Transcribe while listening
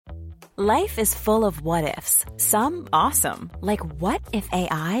Life is full of what-ifs. Some awesome, like what if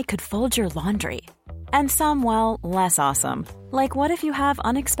AI could fold your laundry? And some, well, less awesome, like what if you have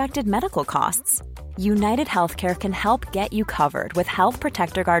unexpected medical costs? United Healthcare can help get you covered with Health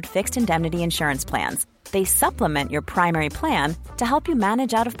Protector Guard fixed indemnity insurance plans. They supplement your primary plan to help you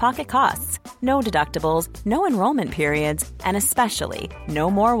manage out-of-pocket costs. No deductibles, no enrollment periods, and especially no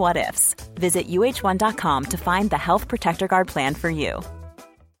more what-ifs. Visit uh1.com to find the Health Protector Guard plan for you.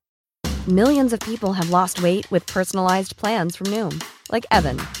 Millions of people have lost weight with personalized plans from Noom. Like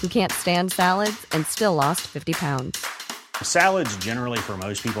Evan, who can't stand salads and still lost 50 pounds. Salads generally for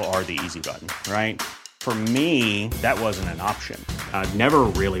most people are the easy button, right? For me, that wasn't an option. I never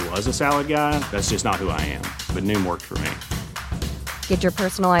really was a salad guy. That's just not who I am. But Noom worked for me. Get your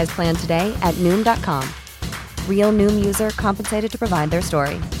personalized plan today at Noom.com. Real Noom user compensated to provide their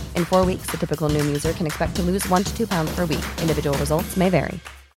story. In 4 weeks, the typical Noom user can expect to lose 1 to 2 pounds per week. Individual results may vary.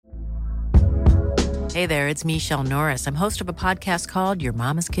 Hey there, it's Michelle Norris. I'm host of a podcast called Your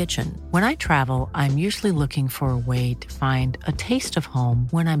Mama's Kitchen. When I travel, I'm usually looking for a way to find a taste of home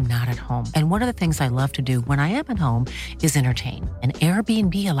when I'm not at home. And one of the things I love to do when I am at home is entertain. And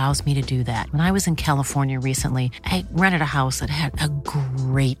Airbnb allows me to do that. When I was in California recently, I rented a house that had a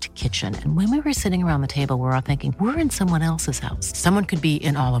great kitchen. And when we were sitting around the table, we were all thinking, we're in someone else's house. Someone could be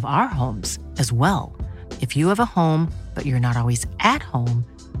in all of our homes as well. If you have a home, but you're not always at home,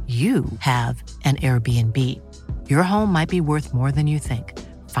 you have an Airbnb. Your home might be worth more than you think.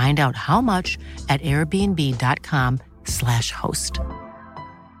 Find out how much at airbnb.com/host.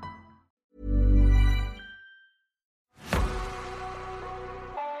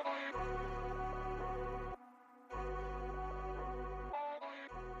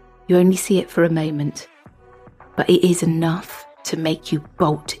 You only see it for a moment, but it is enough to make you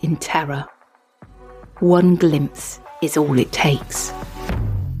bolt in terror. One glimpse is all it takes.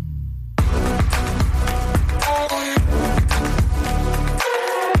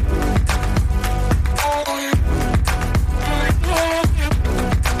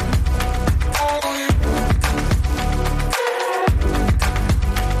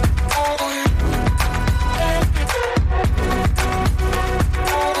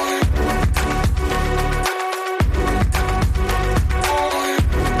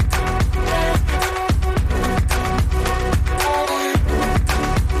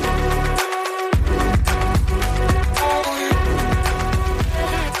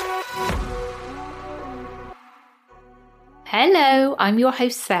 Hello, I'm your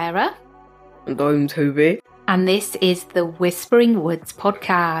host Sarah. And I'm Toby. And this is the Whispering Woods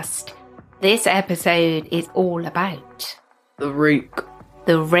podcast. This episode is all about The Rake.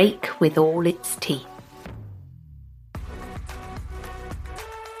 The rake with all its teeth.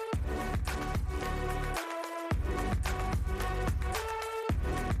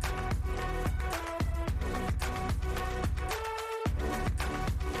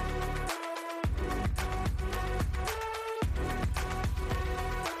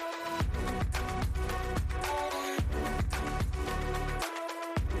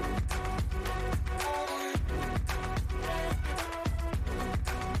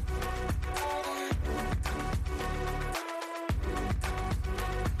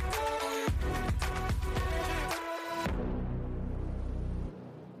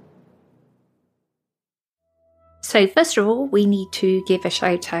 So first of all, we need to give a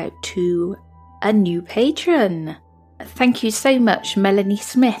shout out to a new patron. Thank you so much, Melanie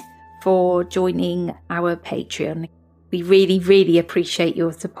Smith, for joining our Patreon. We really, really appreciate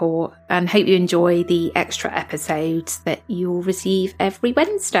your support and hope you enjoy the extra episodes that you'll receive every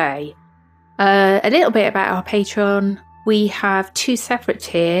Wednesday. A little bit about our Patreon. We have 2 separate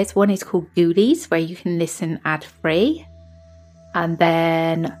tiers. One is called Ghoulies, where you can listen ad-free. And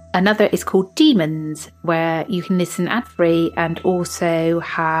then another is called Demons, where you can listen ad-free and also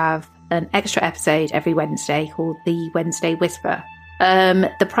have an extra episode every Wednesday called the Wednesday Whisper.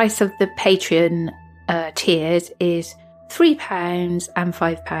 The price of the Patreon tiers is £3 and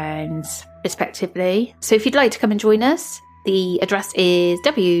 £5 respectively. So if you'd like to come and join us, the address is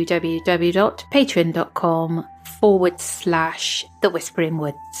www.patreon.com/The Whispering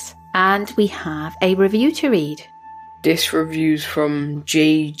Woods. And we have a review to read. This review's from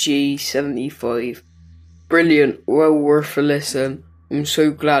JG75. Brilliant, well worth a listen. I'm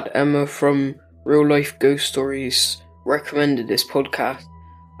so glad Emma from Real Life Ghost Stories recommended this podcast.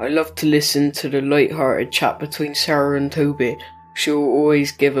 I love to listen to the light-hearted chat between Sarah and Toby. She'll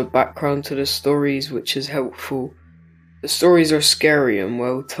always give a background to the stories, which is helpful. The stories are scary and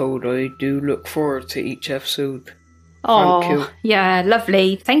well told. I do look forward to each episode. Oh, Thank you. yeah,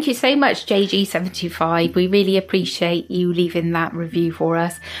 lovely. Thank you so much, JG75. We really appreciate you leaving that review for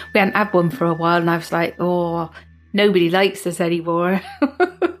us. We hadn't had one for a while, and I was like, oh, nobody likes us anymore.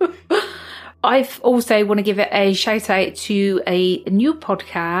 I've also want to give it a shout out to a new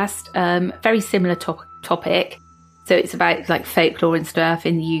podcast, very similar topic. So it's about like folklore and stuff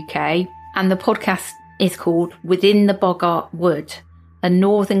in the UK. And the podcast is called Within the Boggart Wood, a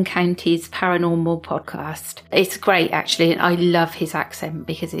Northern Counties paranormal podcast. It's great, actually, and I love his accent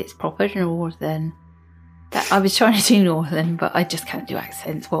because it's proper Northern. I was trying to do Northern, but I just can't do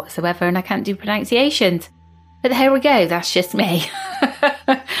accents whatsoever, and I can't do pronunciations. But here we go, that's just me.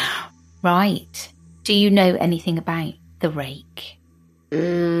 Right. Do you know anything about the Rake?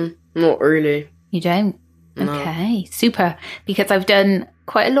 Not really. You don't? No. Okay, super. Because I've done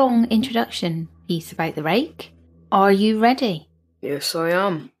quite a long introduction piece about the Rake. Are you ready? Yes, I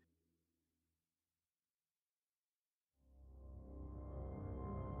am.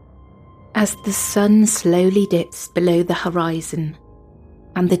 As the sun slowly dips below the horizon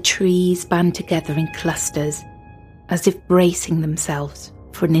and the trees band together in clusters as if bracing themselves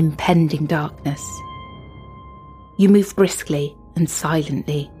for an impending darkness, you move briskly and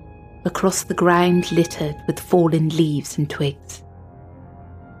silently across the ground littered with fallen leaves and twigs.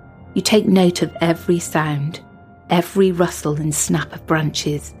 You take note of every sound, every rustle and snap of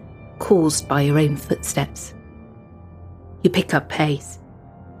branches caused by your own footsteps. You pick up pace,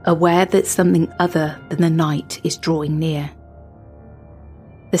 aware that something other than the night is drawing near.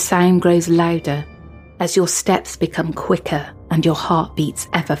 The sound grows louder as your steps become quicker and your heart beats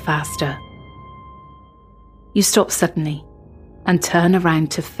ever faster. You stop suddenly and turn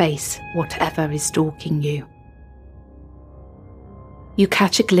around to face whatever is stalking you. You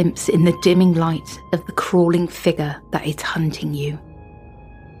catch a glimpse in the dimming light of the crawling figure that is hunting you.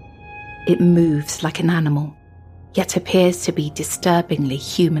 It moves like an animal, yet appears to be disturbingly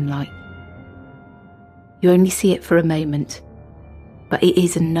human-like. You only see it for a moment, but it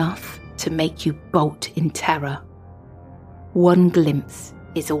is enough to make you bolt in terror. One glimpse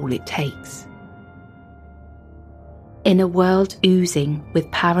is all it takes. In a world oozing with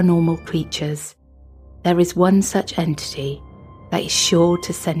paranormal creatures, there is one such entity that is sure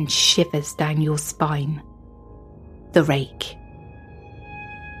to send shivers down your spine: the Rake.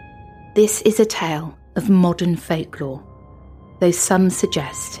 This is a tale of modern folklore, though some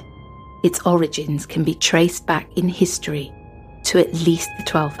suggest its origins can be traced back in history to at least the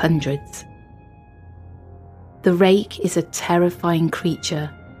 1200s. The Rake is a terrifying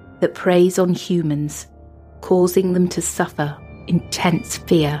creature that preys on humans, causing them to suffer intense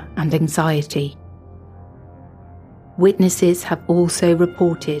fear and anxiety. Witnesses have also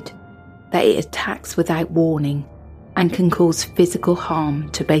reported that it attacks without warning and can cause physical harm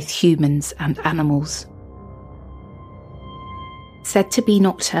to both humans and animals. Said to be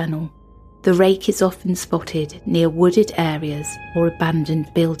nocturnal, the Rake is often spotted near wooded areas or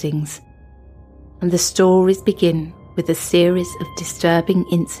abandoned buildings, and the stories begin with a series of disturbing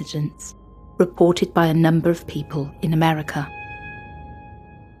incidents reported by a number of people in America.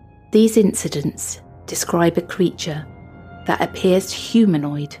 These incidents describe a creature that appears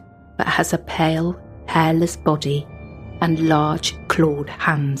humanoid but has a pale, hairless body and large clawed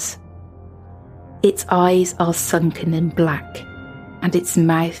hands. Its eyes are sunken and black, and its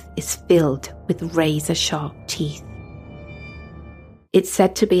mouth is filled with razor-sharp teeth. It's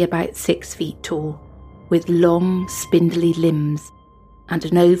said to be about 6 feet tall, with long, spindly limbs and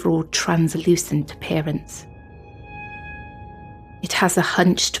an overall translucent appearance. It has a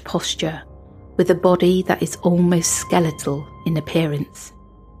hunched posture, with a body that is almost skeletal in appearance.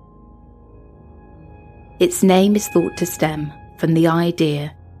 Its name is thought to stem from the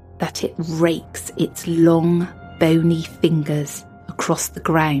idea that it rakes its long, bony fingers across the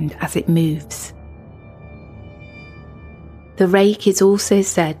ground as it moves. The Rake is also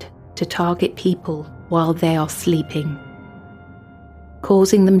said to target people while they are sleeping,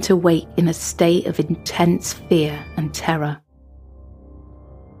 causing them to wake in a state of intense fear and terror.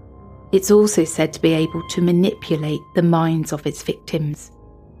 It's also said to be able to manipulate the minds of its victims.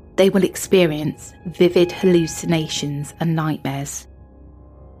 They will experience vivid hallucinations and nightmares.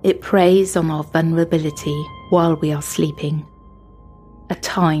 It preys on our vulnerability while we are sleeping, a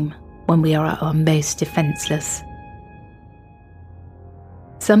time when we are at our most defenceless.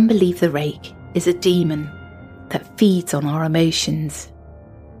 Some believe the Rake is a demon that feeds on our emotions.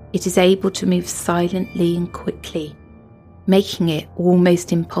 It is able to move silently and quickly, making it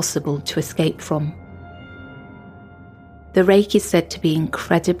almost impossible to escape from. The Rake is said to be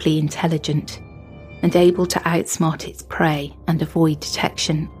incredibly intelligent and able to outsmart its prey and avoid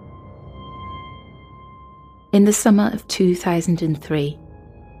detection. In the summer of 2003,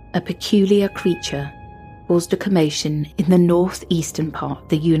 a peculiar creature caused a commotion in the northeastern part of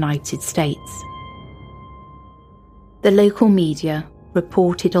the United States. The local media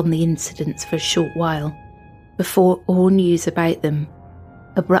reported on the incidents for a short while before all news about them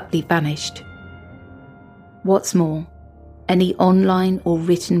abruptly vanished. What's more, any online or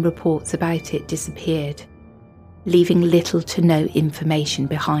written reports about it disappeared, leaving little to no information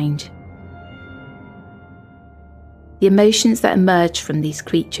behind. The emotions that emerged from these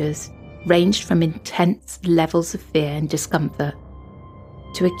creatures ranged from intense levels of fear and discomfort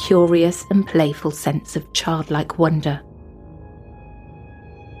to a curious and playful sense of childlike wonder.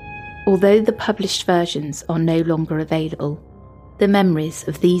 Although the published versions are no longer available, the memories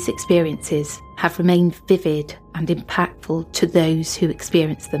of these experiences have remained vivid and impactful to those who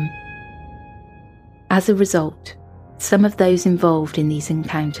experienced them. As a result, some of those involved in these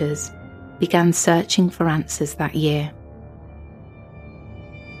encounters began searching for answers that year.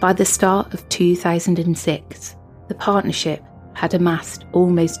 By the start of 2006, the partnership had amassed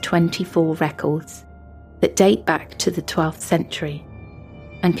almost 24 records that date back to the 12th century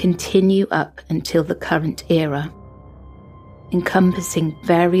and continue up until the current era, encompassing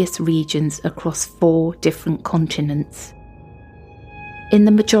various regions across 4 different continents. In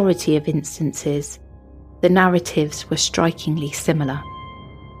the majority of instances, the narratives were strikingly similar.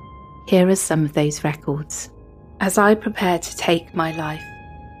 Here are some of those records. As I prepare to take my life,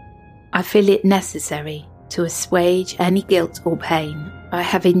 I feel it necessary to assuage any guilt or pain I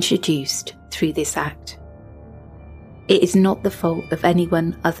have introduced through this act. It is not the fault of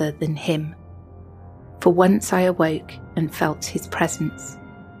anyone other than him. For once I awoke and felt his presence,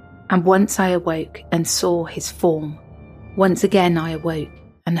 and once I awoke and saw his form, once again I awoke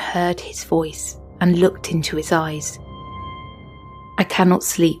and heard his voice and looked into his eyes. I cannot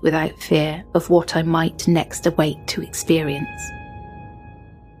sleep without fear of what I might next awake to experience.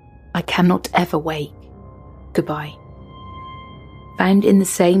 I cannot ever wake. Goodbye. Found in the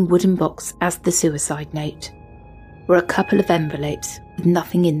same wooden box as the suicide note were a couple of envelopes with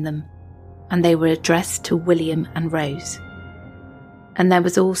nothing in them, and they were addressed to William and Rose. And there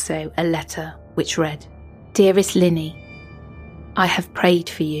was also a letter which read, "Dearest Linny, I have prayed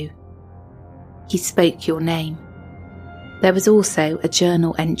for you." He spoke your name. There was also a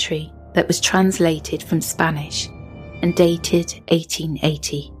journal entry that was translated from Spanish and dated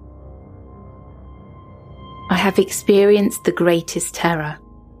 1880. I have experienced the greatest terror.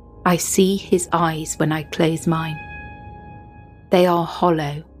 I see his eyes when I close mine. They are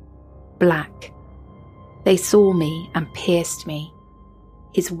hollow, black. They saw me and pierced me.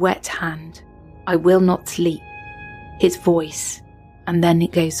 His wet hand, I will not sleep. His voice, and then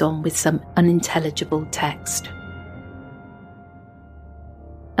it goes on with some unintelligible text.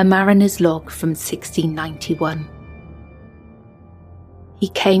 A mariner's log from 1691. He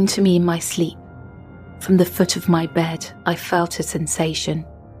came to me in my sleep. From the foot of my bed, I felt a sensation.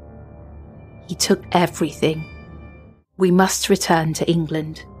 He took everything. We must return to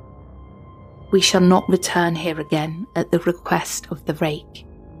England. We shall not return here again at the request of the Rake.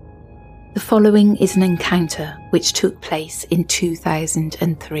 The following is an encounter which took place in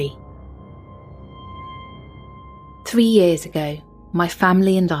 2003. 3 years ago, my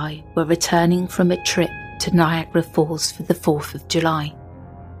family and I were returning from a trip to Niagara Falls for the 4th of July.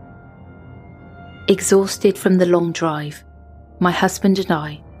 Exhausted from the long drive, my husband and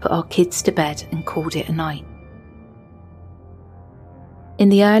I put our kids to bed and called it a night. In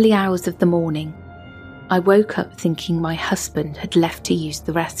the early hours of the morning, I woke up thinking my husband had left to use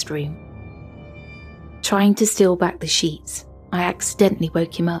the restroom. Trying to steal back the sheets, I accidentally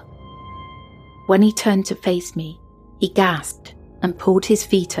woke him up. When he turned to face me, he gasped and pulled his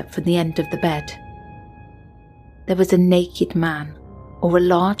feet up from the end of the bed. There was a naked man, or a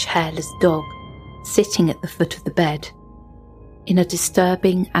large hairless dog, sitting at the foot of the bed, in a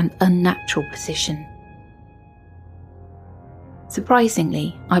disturbing and unnatural position.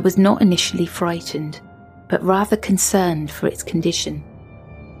 Surprisingly, I was not initially frightened, but rather concerned for its condition.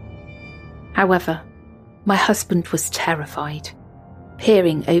 However, my husband was terrified,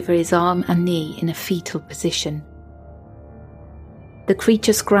 peering over his arm and knee in a fetal position. The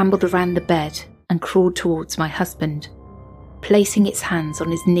creature scrambled around the bed and crawled towards my husband, placing its hands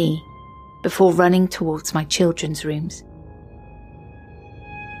on his knee before running towards my children's rooms.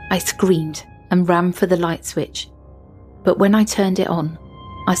 I screamed and ran for the light switch, but when I turned it on,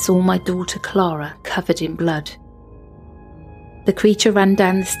 I saw my daughter Clara covered in blood. The creature ran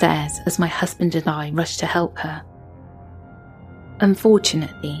down the stairs as my husband and I rushed to help her.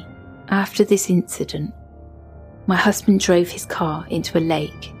 Unfortunately, after this incident, my husband drove his car into a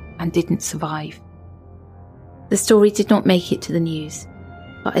lake and didn't survive. The story did not make it to the news,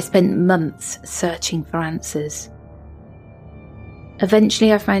 but I spent months searching for answers.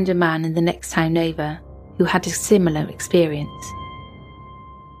 Eventually I found a man in the next town over who had a similar experience.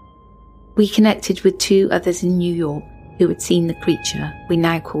 We connected with 2 others in New York who had seen the creature we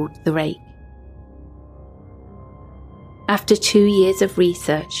now called the Rake. After 2 years of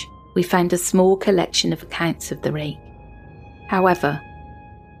research, we found a small collection of accounts of the Rake. However,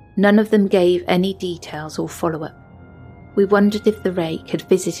 none of them gave any details or follow-up. We wondered if the Rake had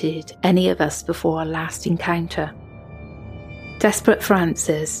visited any of us before our last encounter. Desperate for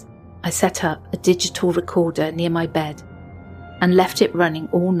answers, I set up a digital recorder near my bed and left it running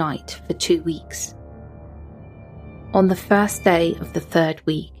all night for 2 weeks. On the first day of the 3rd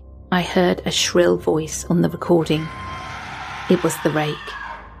week, I heard a shrill voice on the recording. It was the Rake,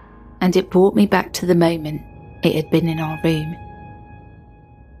 and it brought me back to the moment it had been in our room.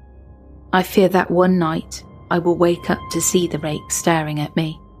 I fear that one night I will wake up to see the Rake staring at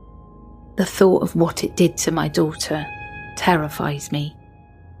me. The thought of what it did to my daughter terrifies me.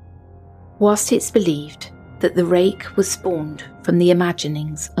 Whilst it's believed that the Rake was spawned from the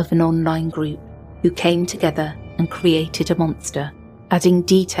imaginings of an online group who came together and created a monster, adding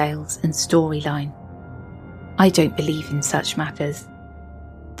details and storyline, I don't believe in such matters.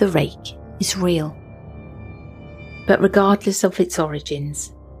 The Rake is real. But regardless of its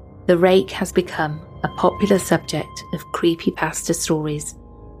origins, the Rake has become a popular subject of creepypasta stories,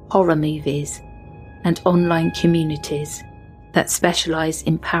 horror movies, and online communities that specialise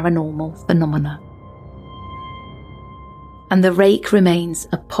in paranormal phenomena. And the Rake remains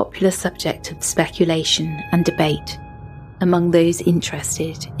a popular subject of speculation and debate among those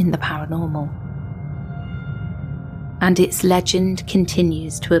interested in the paranormal. And its legend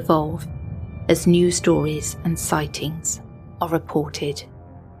continues to evolve as new stories and sightings are reported.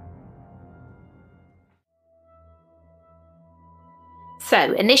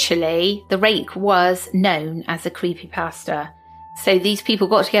 So initially, the Rake was known as a creepypasta. So these people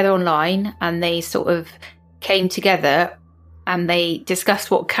got together online and they sort of came together and they discussed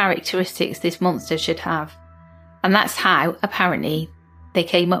what characteristics this monster should have. And that's how, apparently, they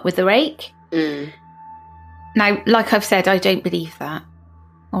came up with the Rake. Mm. Now, like I've said, I don't believe that.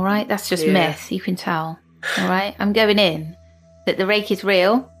 All right? That's just myth, you can tell. All right? I'm going in that the Rake is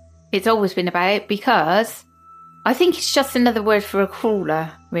real. It's always been about, because I think it's just another word for a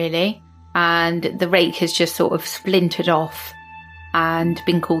crawler, really. And the Rake has just sort of splintered off and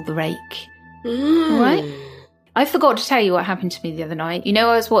been called the Rake. All right? I forgot to tell you what happened to me the other night. You know,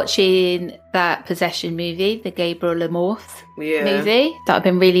 I was watching that Possession movie, the Gabriel Amorth movie that I've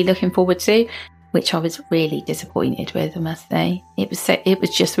been really looking forward to, which I was really disappointed with, I must say. It was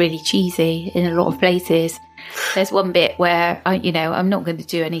just really cheesy in a lot of places. There's one bit where, I'm not going to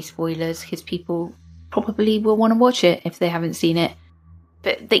do any spoilers because people probably will want to watch it if they haven't seen it.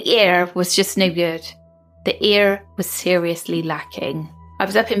 But the ear was just no good. The ear was seriously lacking. I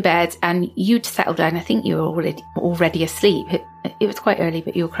was up in bed and you'd settled down. I think you were already asleep. It was quite early,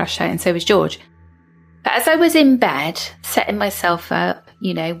 but you were crashed out, and so was George. But as I was in bed, setting myself up,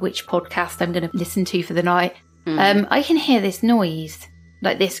 which podcast I'm going to listen to for the night, I can hear this noise,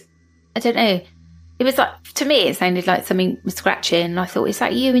 like this, I don't know. It was like, to me, it sounded like something was scratching. And I thought, is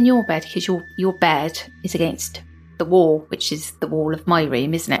that you in your bed? Because your bed is against the wall, which is the wall of my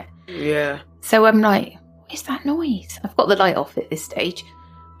room, isn't it? Yeah. So I'm like, what is that noise? I've got the light off at this stage.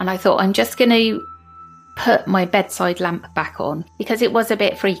 And I thought, I'm just going to put my bedside lamp back on because it was a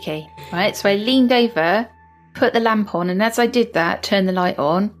bit freaky, right? So I leaned over, put the lamp on, and as I did that, turned the light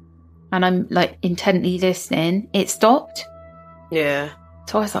on, and I'm like intently listening, it stopped. Yeah.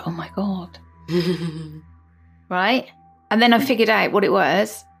 So I was like, oh my God. Right? And then I figured out what it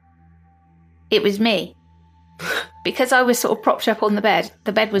was. It was me. Because I was sort of propped up on the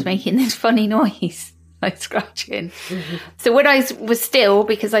bed was making this funny noise, like scratching. So when I was still,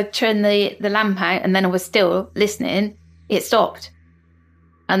 because I turned the lamp out and then I was still listening, it stopped.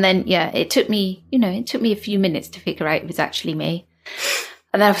 And then, it took me a few minutes to figure out it was actually me.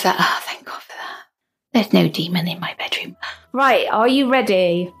 And then I was like, oh, thank God for that. There's no demon in my bedroom. Right, are you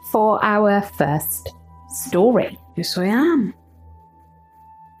ready for our first story? Yes, I am.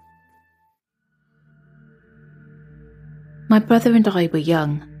 My brother and I were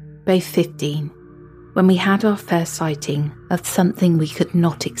young, both 15, when we had our first sighting of something we could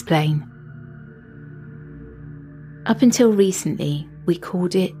not explain. Up until recently, we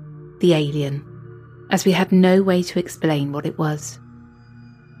called it the alien, as we had no way to explain what it was.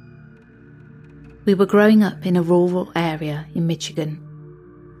 We were growing up in a rural area in Michigan,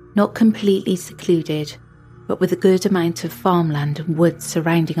 not completely secluded, but with a good amount of farmland and woods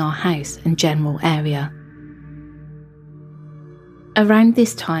surrounding our house and general area. Around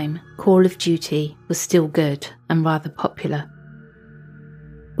this time, Call of Duty was still good and rather popular.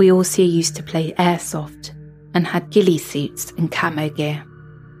 We also used to play airsoft and had ghillie suits and camo gear.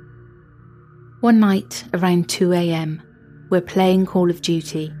 One night around 2 a.m, we're playing Call of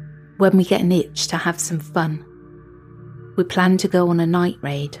Duty when we get an itch to have some fun. We plan to go on a night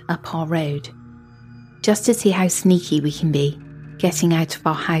raid up our road, just to see how sneaky we can be, getting out of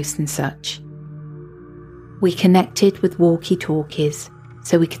our house and such. We connected with walkie-talkies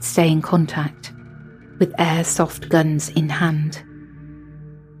so we could stay in contact, with airsoft guns in hand.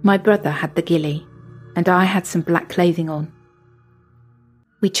 My brother had the ghillie, and I had some black clothing on.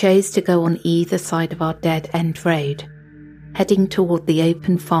 We chose to go on either side of our dead-end road, heading toward the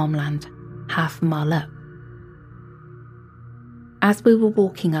open farmland, half a mile up. As we were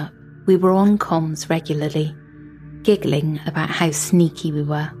walking up, we were on comms regularly, giggling about how sneaky we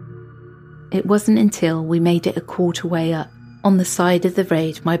were. It wasn't until we made it a quarter way up, on the side of the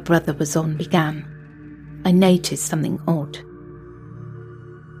road my brother was on began, I noticed something odd.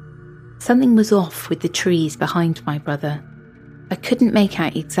 Something was off with the trees behind my brother. I couldn't make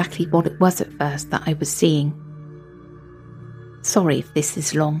out exactly what it was at first that I was seeing. Sorry if this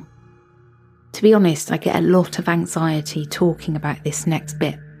is long. To be honest, I get a lot of anxiety talking about this next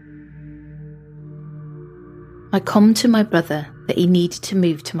bit. I conned to my brother that he needed to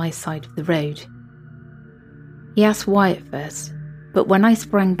move to my side of the road. He asked why at first, but when I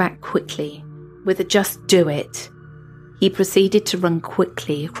sprang back quickly, with a "just do it," he proceeded to run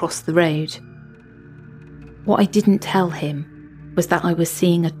quickly across the road. What I didn't tell him was that I was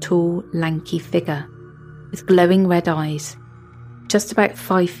seeing a tall, lanky figure with glowing red eyes, just about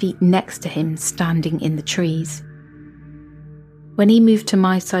 5 feet next to him standing in the trees. When he moved to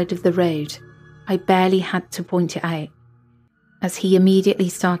my side of the road, I barely had to point it out, as he immediately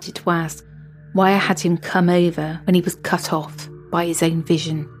started to ask why I had him come over when he was cut off by his own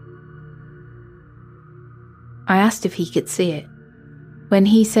vision. I asked if he could see it. When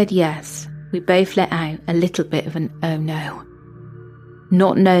he said yes, we both let out a little bit of an "oh no."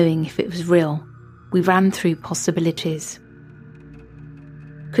 Not knowing if it was real, we ran through possibilities.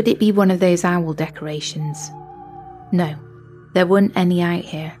 Could it be one of those owl decorations? No, there weren't any out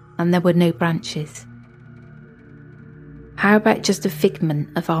here, and there were no branches. How about just a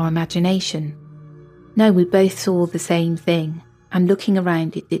figment of our imagination? No, we both saw the same thing, and looking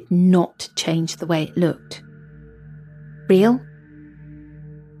around it did not change the way it looked. Real?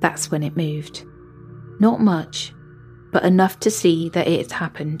 That's when it moved. Not much, but enough to see that it had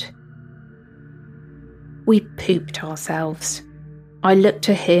happened. We pooped ourselves. I looked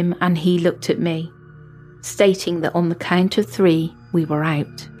at him and he looked at me, stating that on the count of 3, we were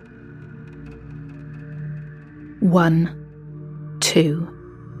out. 1,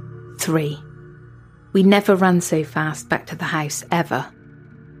 2, 3. We never ran so fast back to the house, ever.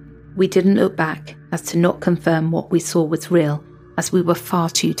 We didn't look back as to not confirm what we saw was real, as we were far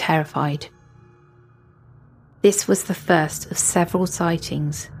too terrified. This was the first of several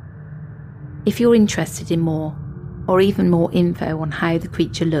sightings. If you're interested in more, or even more info on how the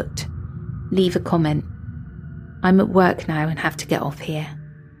creature looked, leave a comment. I'm at work now and have to get off here.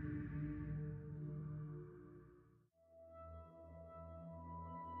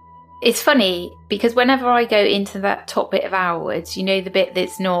 It's funny because whenever I go into that top bit of Ourwoods, you know the bit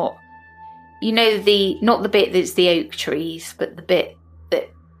that's not, you know not the bit that's the oak trees, but the bit that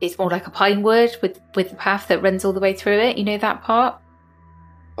is more like a pine wood with the path that runs all the way through it. You know that part?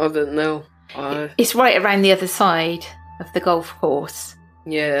 I don't know. It's right around the other side of the golf course.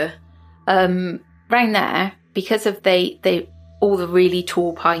 Yeah. Round there, because of all the really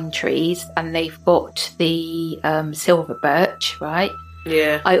tall pine trees, and they've got the silver birch, right?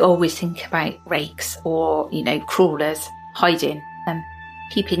 Yeah. I always think about rakes or, crawlers hiding and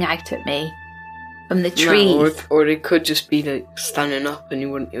peeping out at me from the trees. No, or they could just be standing up and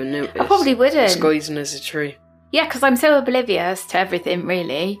you wouldn't even notice. I probably wouldn't. Disguising as a tree. Yeah, because I'm so oblivious to everything,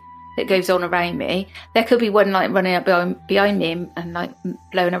 really, that goes on around me. There could be one running up behind me and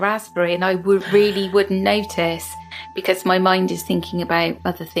blowing a raspberry, and I really wouldn't notice because my mind is thinking about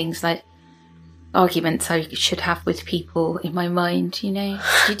other things like arguments I should have with people in my mind, Do you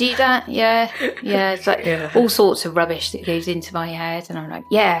do that? Yeah. It's like all sorts of rubbish that goes into my head, and I'm like,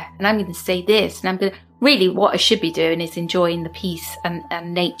 yeah, and I'm going to say this, and I'm going to really, what I should be doing is enjoying the peace and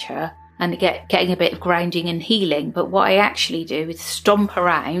nature and getting a bit of grounding and healing. But what I actually do is stomp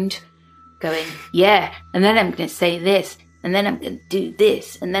around going, yeah, and then I'm going to say this, and then I'm going to do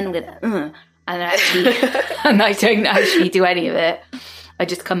this, and then I'm going to, and I don't actually do any of it. I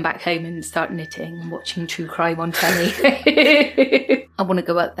just come back home and start knitting and watching true crime on telly. I want to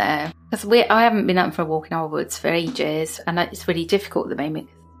go up there. Because I haven't been out for a walk in our woods for ages, and it's really difficult at the moment.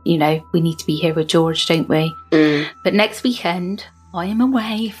 You know, we need to be here with George, don't we? But next weekend, I am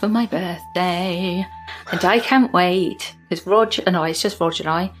away for my birthday. And I can't wait. Because it's just Rog and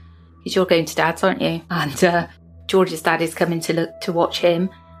I. Because you're going to Dad's, aren't you? And George's dad is coming to watch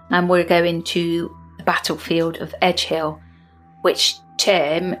him. And we're going to the battlefield of Edgehill, which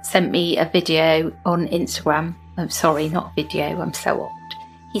Tim sent me a video on Instagram. I'm sorry, not a video, I'm so old.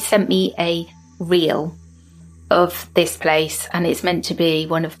 He sent me a reel of this place, and it's meant to be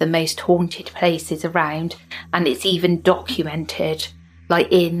one of the most haunted places around, and it's even documented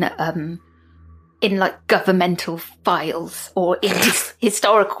like in like governmental files or in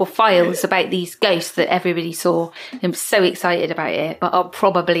historical files about these ghosts that everybody saw. I'm so excited about it, but I'll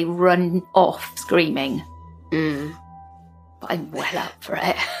probably run off screaming. But I'm well up for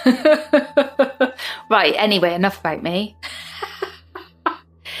it. Right, anyway, enough about me.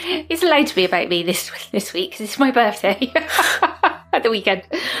 It's allowed to be about me this week because it's my birthday at the weekend.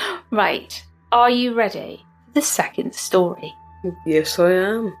 Right, are you ready for the second story? Yes, I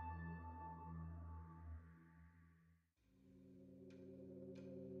am.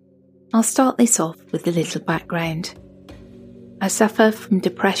 I'll start this off with a little background. I suffer from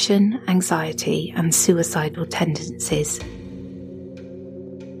depression, anxiety, and suicidal tendencies.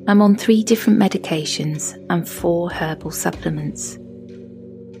 I'm on 3 different medications and 4 herbal supplements.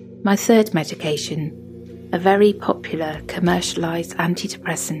 My third medication, a very popular commercialised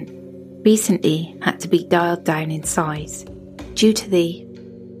antidepressant, recently had to be dialed down in size due to the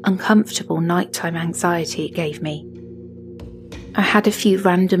uncomfortable nighttime anxiety it gave me. I had a few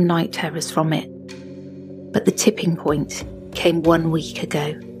random night terrors from it, but the tipping point came 1 week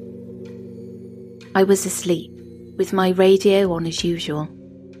ago. I was asleep with my radio on as usual.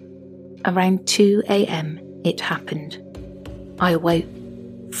 Around 2 a.m. it happened. I awoke,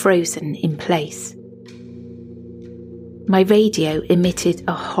 frozen in place. My radio emitted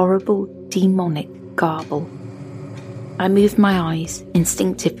a horrible demonic garble. I moved my eyes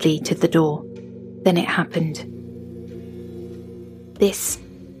instinctively to the door. Then it happened. This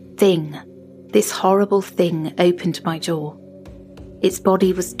horrible thing opened my door. Its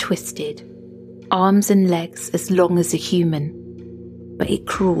body was twisted, arms and legs as long as a human, but it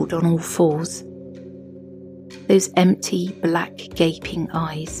crawled on all 4s. Those empty, black, gaping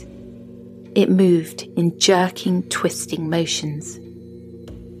eyes. It moved in jerking, twisting motions.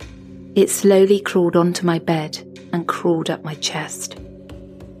 It slowly crawled onto my bed and crawled up my chest.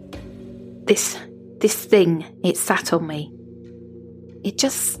 This thing, it sat on me. It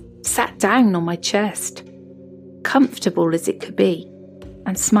just sat down on my chest, comfortable as it could be,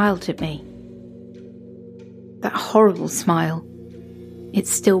 and smiled at me. That horrible smile, it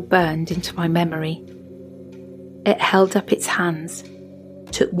still burned into my memory. It held up its hands,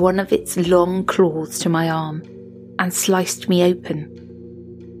 took one of its long claws to my arm, and sliced me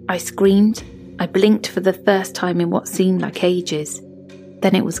open. I screamed. I blinked for the first time in what seemed like ages.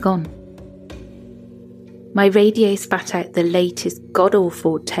 Then it was gone. My radio spat out the latest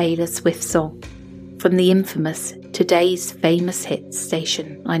god-awful Taylor Swift song from the infamous Today's Famous Hits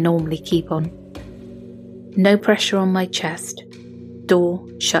station I normally keep on. No pressure on my chest. Door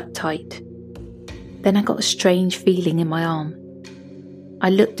shut tight. Then I got a strange feeling in my arm. I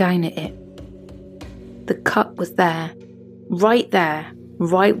looked down at it. The cut was there, right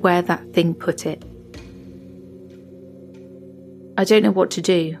where that thing put it. I don't know what to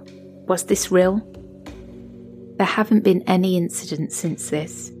do. Was this real? There haven't been any incidents since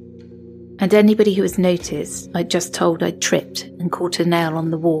this. And anybody who has noticed, I just told I'd tripped and caught a nail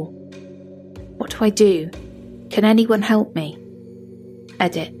on the wall. What do I do? Can anyone help me?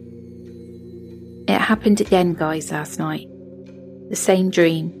 Edit. It happened again, guys, last night. The same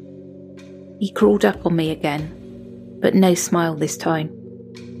dream. He crawled up on me again, but no smile this time.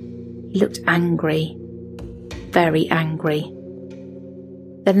 He looked angry. Very angry.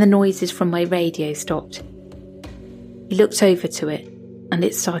 Then the noises from my radio stopped. He looked over to it, and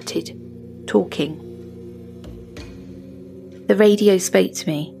it started talking. The radio spoke to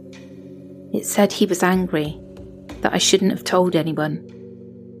me. It said he was angry, that I shouldn't have told anyone.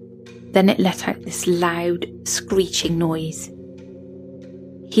 Then it let out this loud, screeching noise.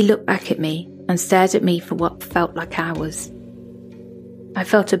 He looked back at me and stared at me for what felt like hours. I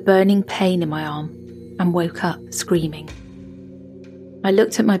felt a burning pain in my arm and woke up screaming. I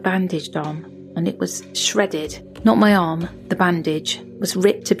looked at my bandaged arm and it was shredded. Not my arm, the bandage, was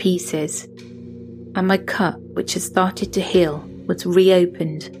ripped to pieces. And my cut, which had started to heal, was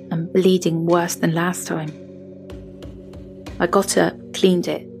reopened and bleeding worse than last time. I got up cleaned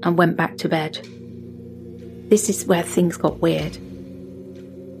it and went back to bed. This is where things got weird.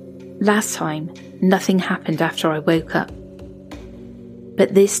 Last time, nothing happened after I woke up.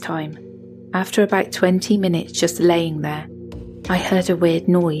 But this time, after about 20 minutes just laying there, I heard a weird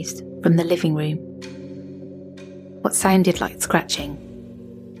noise from the living room. What sounded like scratching.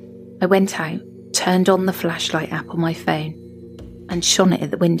 I went out, turned on the flashlight app on my phone, and shone it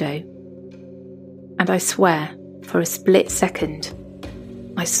at the window. And I swear, for a split second,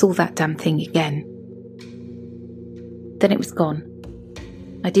 I saw that damn thing again. Then it was gone.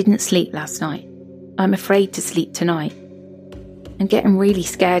 I didn't sleep last night. I'm afraid to sleep tonight. I'm getting really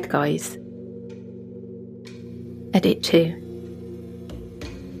scared, guys. Edit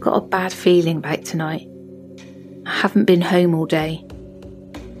 2. Got a bad feeling about tonight. I haven't been home all day.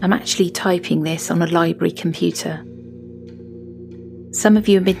 I'm actually typing this on a library computer. Some of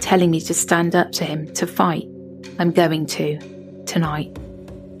you have been telling me to stand up to him, to fight. I'm going to, tonight.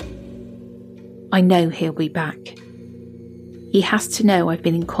 I know he'll be back. He has to know I've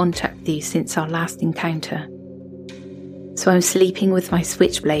been in contact with you since our last encounter. So I'm sleeping with my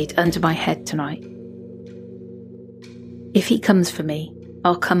switchblade under my head tonight. If he comes for me,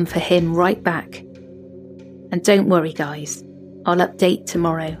 I'll come for him right back. And don't worry, guys. I'll update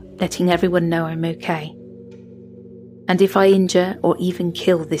tomorrow, letting everyone know I'm okay. And if I injure or even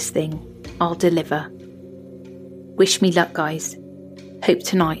kill this thing, I'll deliver. Wish me luck, guys. Hope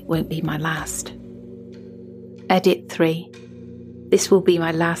tonight won't be my last. Edit 3. This will be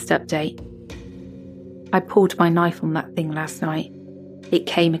my last update. I pulled my knife on that thing last night. It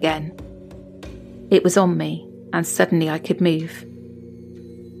came again. It was on me, and suddenly I could move.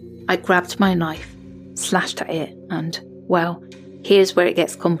 I grabbed my knife, slashed at it, and, well, here's where it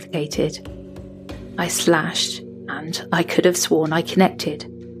gets complicated. I slashed, and I could have sworn I connected.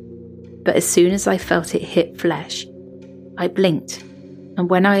 But as soon as I felt it hit flesh, I blinked, and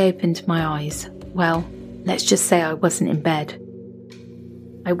when I opened my eyes, well, let's just say I wasn't in bed.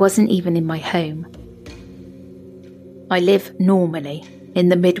 I wasn't even in my home. I live normally in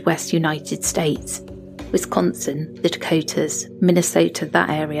the Midwest United States, Wisconsin, the Dakotas, Minnesota,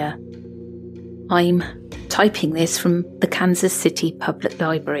 that area. I'm typing this from the Kansas City Public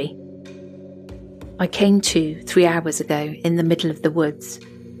Library. I came to 3 hours ago in the middle of the woods.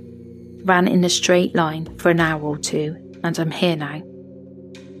 Ran in a straight line for an hour or two, and I'm here now.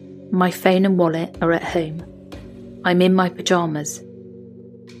 My phone and wallet are at home. I'm in my pyjamas.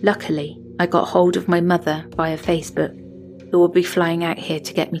 Luckily, I got hold of my mother via Facebook, who will be flying out here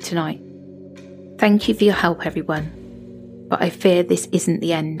to get me tonight. Thank you for your help, everyone. But I fear this isn't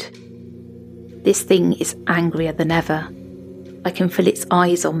the end. This thing is angrier than ever. I can feel its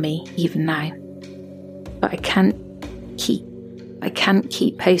eyes on me even now. But I can't keep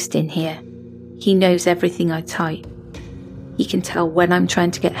posting here. He knows everything I type. He can tell when I'm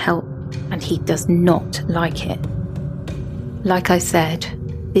trying to get help, and he does not like it. Like I said,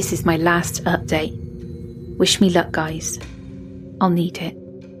 this is my last update. Wish me luck, guys. I'll need it.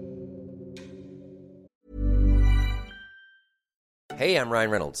 Hey, I'm Ryan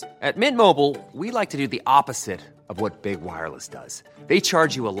Reynolds. At Mint Mobile, we like to do the opposite of what Big Wireless does. They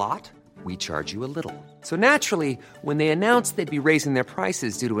charge you a lot, we charge you a little. So naturally, when they announced they'd be raising their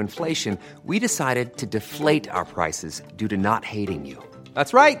prices due to inflation, we decided to deflate our prices due to not hating you.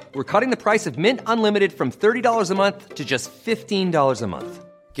 That's right. We're cutting the price of Mint Unlimited from $30 a month to just $15 a month.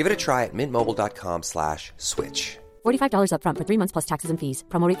 Give it a try at mintmobile.com/switch. $45 up front for 3 months plus taxes and fees.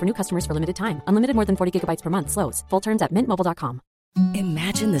 Promo rate for new customers for limited time. Unlimited more than 40 gigabytes per month. Slows full terms at mintmobile.com.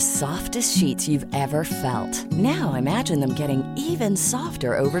 Imagine the softest sheets you've ever felt. Now imagine them getting even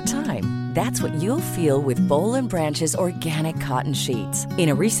softer over time. That's what you'll feel with Boll & Branch's organic cotton sheets. In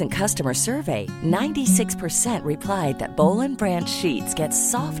a recent customer survey, 96% replied that Boll & Branch sheets get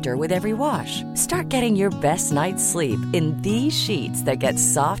softer with every wash. Start getting your best night's sleep in these sheets that get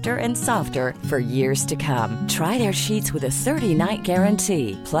softer and softer for years to come. Try their sheets with a 30-night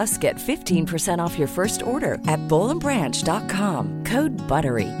guarantee. Plus, get 15% off your first order at bollandbranch.com. Code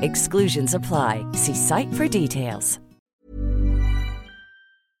BUTTERY. Exclusions apply. See site for details.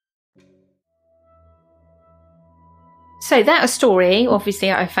 So that story,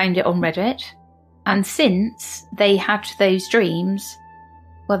 obviously I found it on Reddit. And since they had those dreams,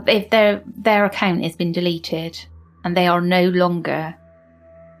 well, if their account has been deleted and they are no longer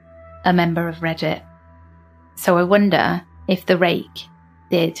a member of Reddit. So I wonder if the Rake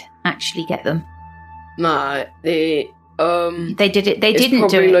did actually get them. Nah, they did it. They didn't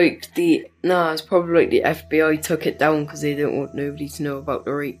do it. It's probably like the FBI took it down because they didn't want nobody to know about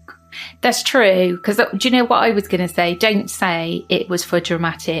the Rake. That's true. Because do you know what I was going to say? Don't say it was for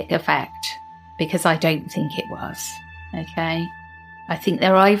dramatic effect, because I don't think it was. Okay, I think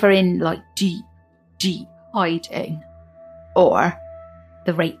they're either in like deep hiding, or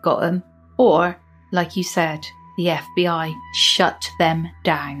the Rake got them, or, like you said, the FBI shut them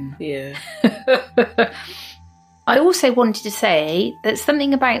down. Yeah. I also wanted to say that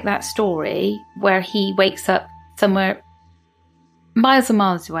something about that story where he wakes up somewhere miles and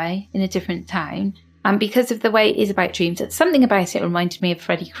miles away in a different town, and because of the way it is about dreams, something about it reminded me of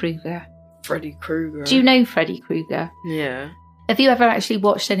Freddy Krueger. Freddy Krueger. Do you know Freddy Krueger? Yeah. Have you ever actually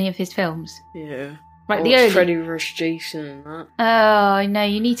watched any of his films? Yeah. Right, the early Freddy vs. Jason and that. Oh, no,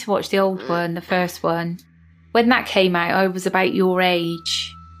 you need to watch the old one, the first one. When that came out, I was about your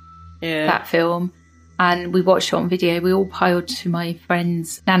age. Yeah. That film. And we watched it on video. We all piled to my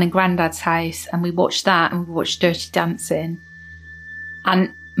friend's nan and granddad's house, and we watched that, and we watched Dirty Dancing.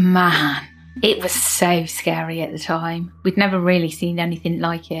 And man, it was so scary at the time. We'd never really seen anything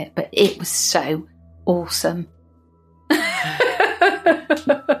like it, but it was so awesome.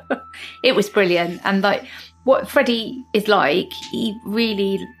 It was brilliant. And like what Freddy is like, he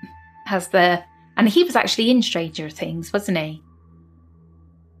really has and he was actually in Stranger Things, wasn't he?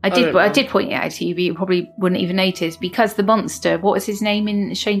 I did point it out to you, but you probably wouldn't even notice, because the monster, what was his name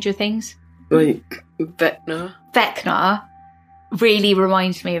in Stranger Things? Like Vecna. Vecna really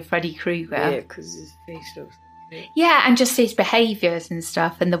reminds me of Freddy Krueger. Yeah, because his face looks like it. Yeah, and just his behaviours and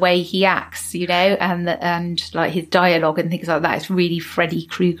stuff, and the way he acts, you know, and like his dialogue and things like that. It's really Freddy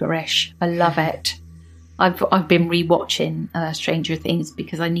Krueger-ish. I love it. I've been rewatching Stranger Things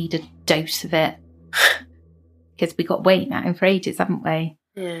because I need a dose of it. Because we got wait now for ages, haven't we?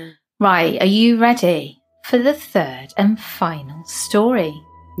 Yeah. Right, are you ready for the third and final story?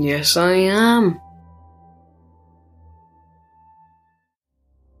 Yes, I am.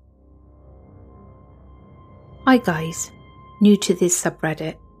 Hi guys, new to this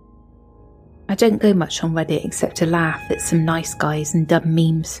subreddit. I don't go much on Reddit except to laugh at some nice guys and dumb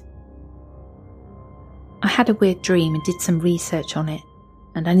memes. I had a weird dream and did some research on it,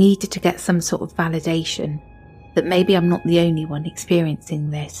 and I needed to get some sort of validation that maybe I'm not the only one experiencing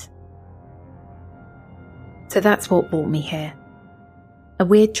this. So that's what brought me here. A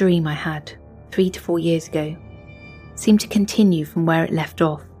weird dream I had 3 to 4 years ago seemed to continue from where it left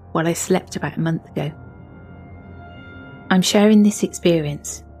off while I slept about a month ago. I'm sharing this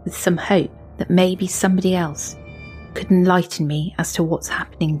experience with some hope that maybe somebody else could enlighten me as to what's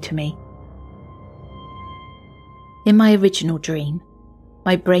happening to me. In my original dream,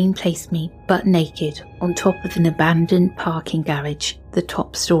 my brain placed me butt naked on top of an abandoned parking garage, the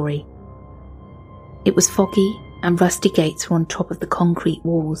top story. It was foggy and rusty gates were on top of the concrete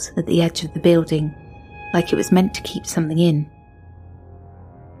walls at the edge of the building, like it was meant to keep something in.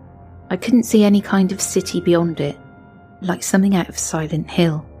 I couldn't see any kind of city beyond it, like something out of Silent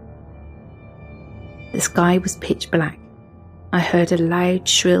Hill. The sky was pitch black. I heard a loud,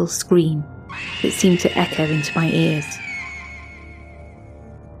 shrill scream that seemed to echo into my ears.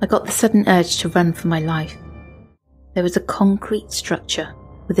 I got the sudden urge to run for my life. There was a concrete structure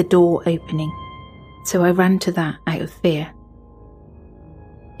with a door opening, so I ran to that out of fear.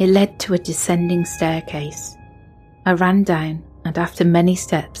 It led to a descending staircase. I ran down, and after many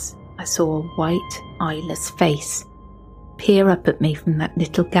steps, I saw a white, eyeless face peer up at me from that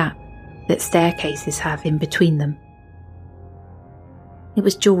little gap that staircases have in between them. It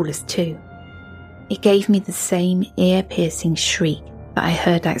was jawless too. It gave me the same ear-piercing shriek that I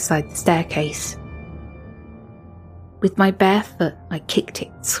heard outside the staircase. With my bare foot, I kicked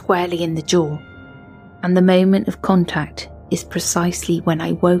it squarely in the jaw, and the moment of contact is precisely when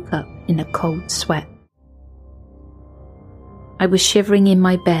I woke up in a cold sweat. I was shivering in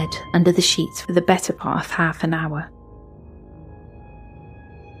my bed under the sheets for the better part of half an hour.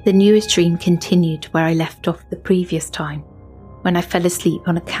 The newest dream continued where I left off the previous time, when I fell asleep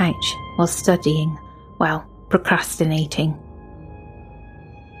on a couch while studying, procrastinating.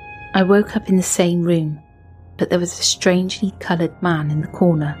 I woke up in the same room, but there was a strangely coloured man in the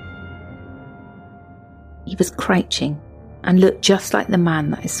corner. He was crouching and looked just like the man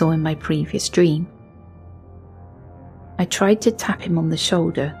that I saw in my previous dream. I tried to tap him on the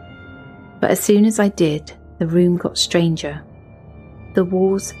shoulder, but as soon as I did, the room got stranger. The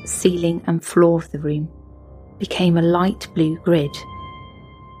walls, ceiling and floor of the room became a light blue grid.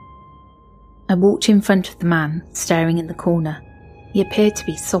 I walked in front of the man, staring in the corner. He appeared to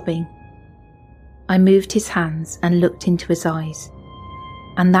be sobbing. I moved his hands and looked into his eyes,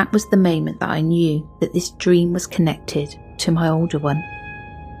 and that was the moment that I knew that this dream was connected to my older one.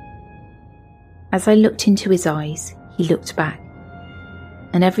 As I looked into his eyes, he looked back,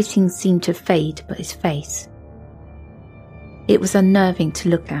 and everything seemed to fade but his face. It was unnerving to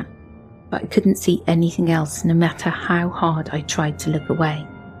look at, but I couldn't see anything else no matter how hard I tried to look away.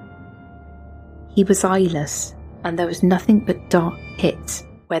 He was eyeless, and there was nothing but dark pits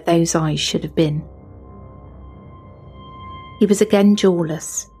where those eyes should have been. He was again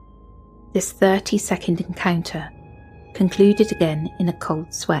jawless. This 30-second encounter concluded again in a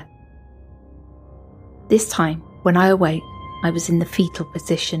cold sweat. This time, when I awoke, I was in the fetal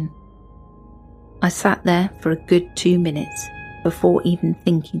position. I sat there for a good 2 minutes before even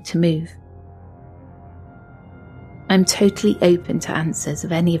thinking to move. I'm totally open to answers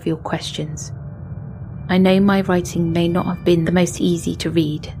of any of your questions. I know my writing may not have been the most easy to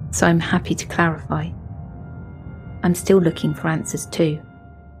read, so I'm happy to clarify. I'm still looking for answers too.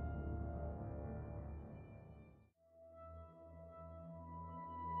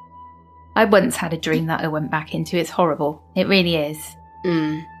 I once had a dream that I went back into. It's horrible. It really is.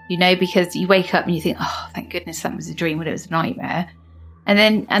 You know, because you wake up and you think, oh, thank goodness that was a dream when it was a nightmare. And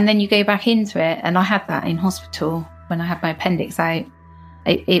then you go back into it. And I had that in hospital when I had my appendix out.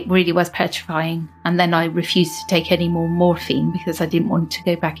 It really was petrifying. And then I refused to take any more morphine because I didn't want to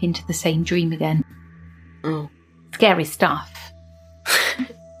go back into the same dream again. Scary stuff.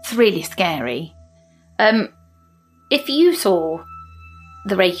 It's really scary. If you saw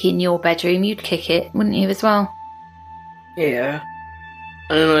the Rake in your bedroom, you'd kick it, wouldn't you, as well? Yeah.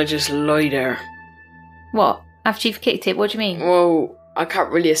 And then I just lie there. What? After you've kicked it, what do you mean? Well, I can't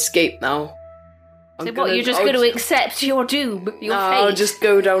really escape now. So what, you're just going to accept your doom, your fate? I'll just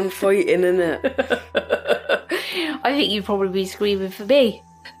go down fighting, innit? I think you'd probably be screaming for me.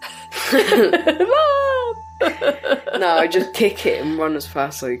 No, I just kick it and run as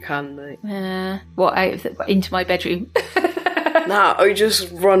fast as I can, mate. What, into my bedroom? Nah, I just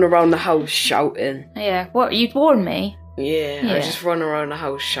run around the house shouting. Yeah, what, you'd warn me? Yeah, I just run around the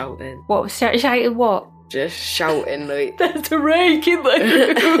house shouting. What, shouting what? Just shouting, like... There's a Rake in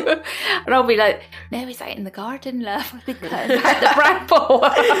there! And I'll be like, no, he's out in the garden, love. I've been cutting back the bramble.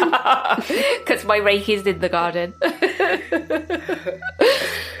 Because my Rake is in the garden.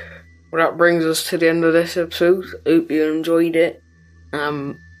 Well, that brings us to the end of this episode. Hope you enjoyed it.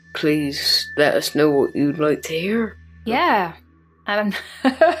 Please let us know what you'd like to hear. Yeah. And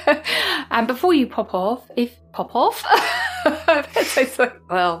before you pop off,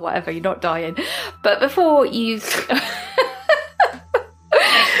 well, whatever, you're not dying. But before you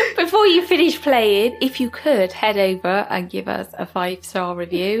finish playing, if you could head over and give us a 5-star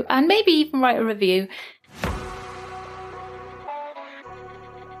review and maybe even write a review.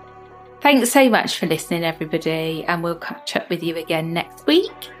 Thanks so much for listening, everybody, and we'll catch up with you again next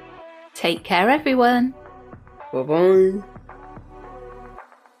week. Take care, everyone. Bye-bye.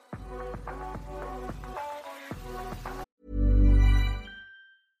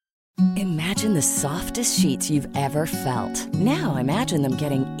 Imagine the softest sheets you've ever felt. Now imagine them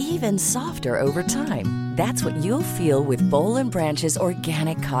getting even softer over time. That's what you'll feel with Boll & Branch's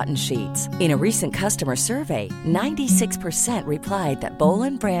organic cotton sheets. In a recent customer survey, 96% replied that Boll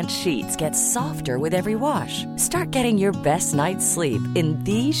 & Branch sheets get softer with every wash. Start getting your best night's sleep in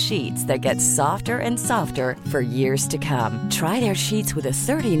these sheets that get softer and softer for years to come. Try their sheets with a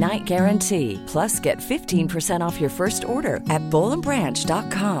 30-night guarantee. Plus, get 15% off your first order at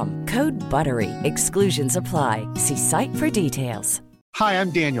bollandbranch.com. Code BUTTERY. Exclusions apply. See site for details. Hi,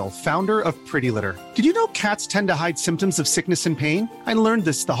 I'm Daniel, founder of Pretty Litter. Did you know cats tend to hide symptoms of sickness and pain? I learned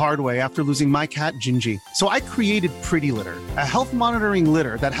this the hard way after losing my cat, Gingy. So I created Pretty Litter, a health monitoring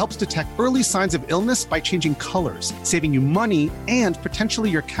litter that helps detect early signs of illness by changing colors, saving you money and potentially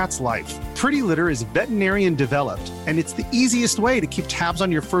your cat's life. Pretty Litter is veterinarian developed, and it's the easiest way to keep tabs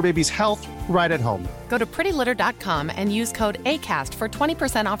on your fur baby's health right at home. Go to prettylitter.com and use code ACAST for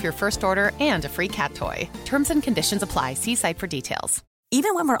 20% off your first order and a free cat toy. Terms and conditions apply. See site for details.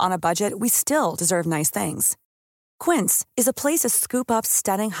 Even when we're on a budget, we still deserve nice things. Quince is a place to scoop up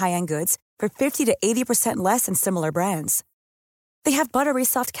stunning high-end goods for 50 to 80% less than similar brands. They have buttery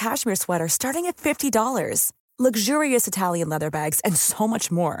soft cashmere sweaters starting at $50, luxurious Italian leather bags, and so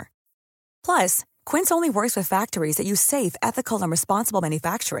much more. Plus, Quince only works with factories that use safe, ethical, and responsible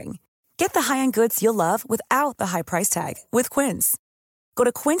manufacturing. Get the high-end goods you'll love without the high price tag with Quince. Go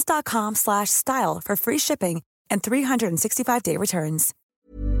to quince.com/style for free shipping and 365-day returns.